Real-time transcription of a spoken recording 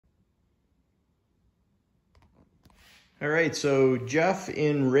All right, so Jeff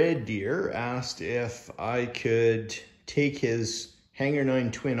in Red Deer asked if I could take his Hanger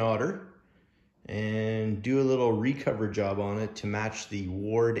 9 Twin Otter and do a little recover job on it to match the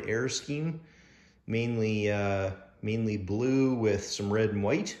Ward Air scheme, mainly blue with some red and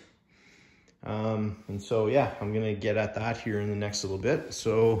white. And so yeah, I'm gonna get at that here in the next little bit.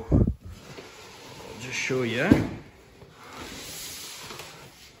 So I'll just show you.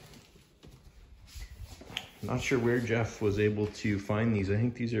 Not sure where Jeff was able to find these. I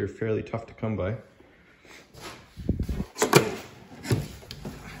think these are fairly tough to come by.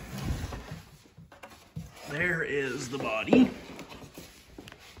 There is the body.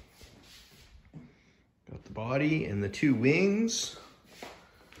 Got the body and the two wings.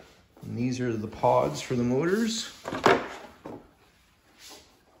 And these are the pods for the motors.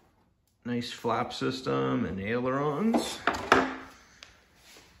 Nice flap system and ailerons.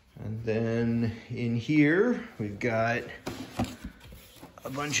 And then in here, we've got a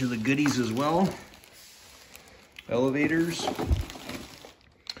bunch of the goodies as well. Elevators.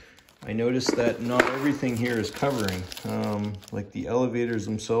 I noticed that not everything here is covering. Like the elevators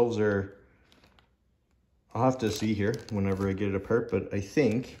themselves are, I'll have to see here whenever I get it apart, but I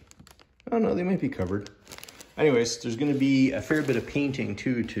think, oh no, they might be covered. Anyways, there's gonna be a fair bit of painting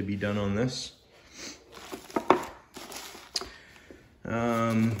too to be done on this.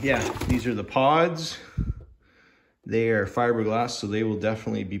 Yeah, these are the pods. They are fiberglass, so they will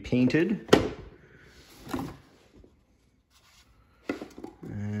definitely be painted.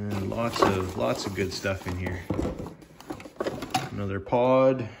 And lots of good stuff in here. Another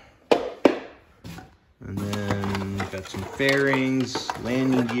pod. And then we've got some fairings,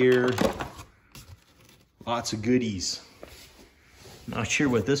 landing gear. Lots of goodies. Not sure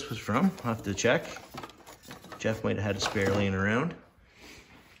what this was from. I'll have to check. Jeff might have had a spare laying around.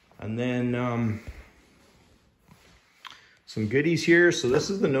 And then some goodies here. So this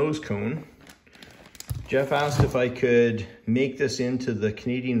is the nose cone. Jeff asked if I could make this into the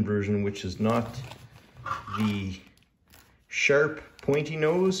Canadian version, which is not the sharp pointy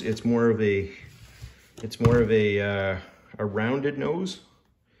nose. It's more of a rounded nose.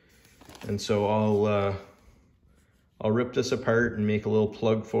 And so I'll rip this apart and make a little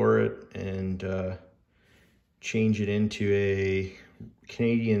plug for it and change it into a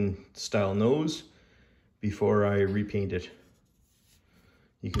Canadian style nose before I repaint it.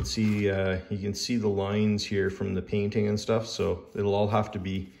 You can see the lines here from the painting and stuff, so it'll all have to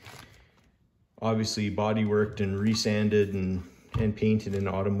be obviously body worked and resanded and painted in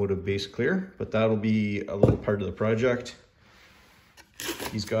automotive base clear, but that'll be a little part of the project.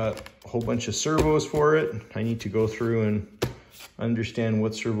 He's got a whole bunch of servos for it. I need to go through and understand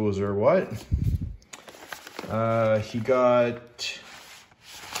what servos are what. He got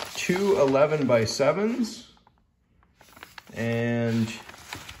two 11x7s and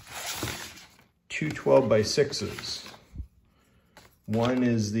two 12x6s. One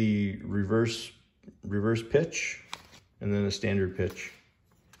is the reverse pitch and then a standard pitch.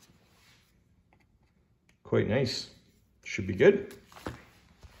 Quite nice. Should be good.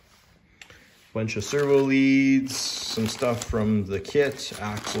 Bunch of servo leads, some stuff from the kit,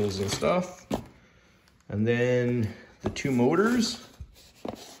 axles and stuff. And then the two motors.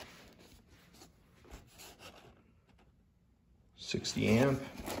 60 amp.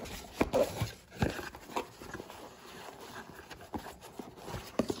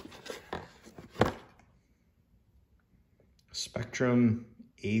 Spectrum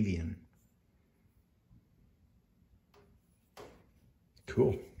Avian.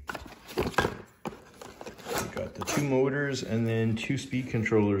 Cool. We've got the two motors and then two speed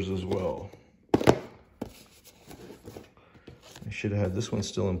controllers as well. I should have had this one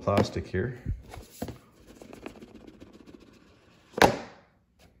still in plastic here.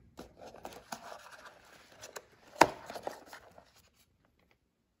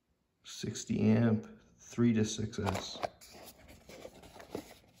 Amp 3 to 6S.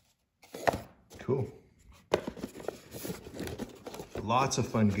 Cool. Lots of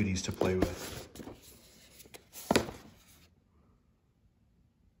fun goodies to play with.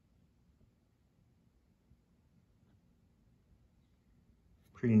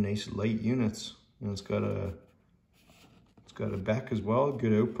 Pretty nice light units. And it's got a back as well.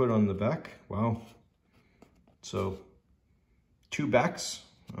 Good output on the back. Wow. So 2 backs.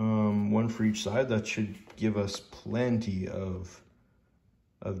 One for each side. That should give us plenty of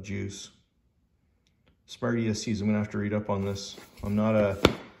juice. Smart ESCs. I'm gonna have to read up on this. I'm not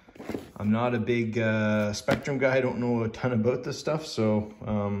a big Spectrum guy. I don't know a ton about this stuff, so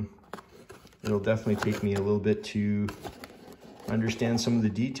it'll definitely take me a little bit to understand some of the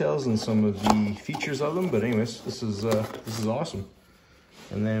details and some of the features of them. But anyways, this is awesome.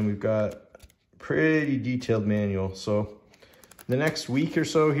 And then we've got pretty detailed manual. So the next week or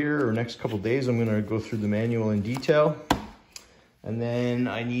so here, or next couple days, I'm gonna go through the manual in detail. And then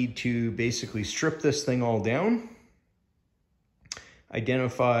I need to basically strip this thing all down,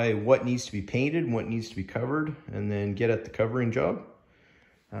 identify what needs to be painted and what needs to be covered, and then get at the covering job.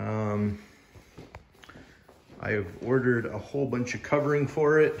 I have ordered a whole bunch of covering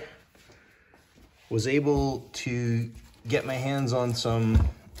for it. Was able to get my hands on some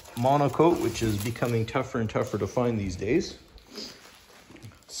monocoat, which is becoming tougher and tougher to find these days.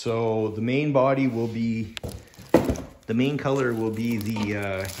 So the main body will be, the main color will be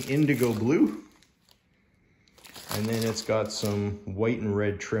the indigo blue. And then it's got some white and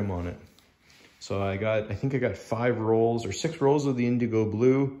red trim on it. So I think I got 5 rolls or 6 rolls of the indigo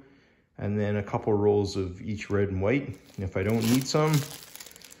blue, and then a couple rolls of each red and white. And if I don't need some,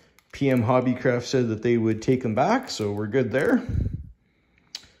 PM Hobbycraft said that they would take them back, so we're good there.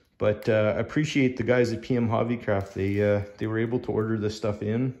 But I appreciate the guys at PM Hobbycraft. They were able to order this stuff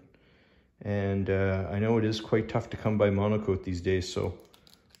in, and I know it is quite tough to come by monocoat these days, so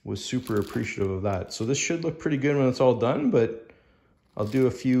was super appreciative of that. So this should look pretty good when it's all done, but I'll do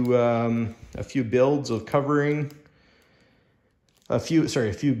a few builds of covering, a few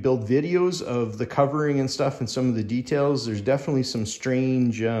build videos of the covering and stuff and some of the details. There's definitely some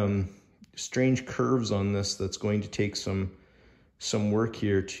strange curves on this that's going to take some work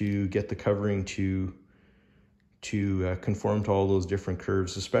here to get the covering to conform to all those different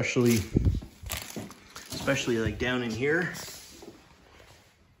curves, especially like down in here.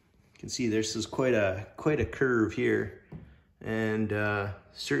 You can see this is quite a curve here, and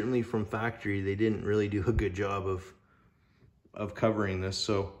certainly from factory they didn't really do a good job of covering this,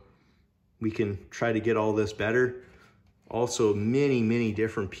 so we can try to get all this better. Also, many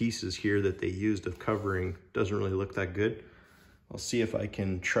different pieces here that they used of covering. Doesn't really look that good. I'll see if I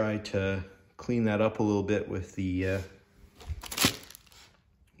can try to clean that up a little bit with the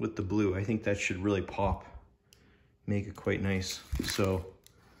blue. I think that should really pop, make it quite nice. So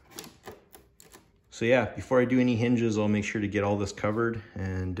yeah, before I do any hinges, I'll make sure to get all this covered,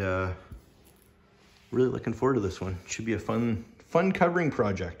 and really looking forward to this one. Should be a fun covering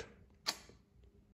project.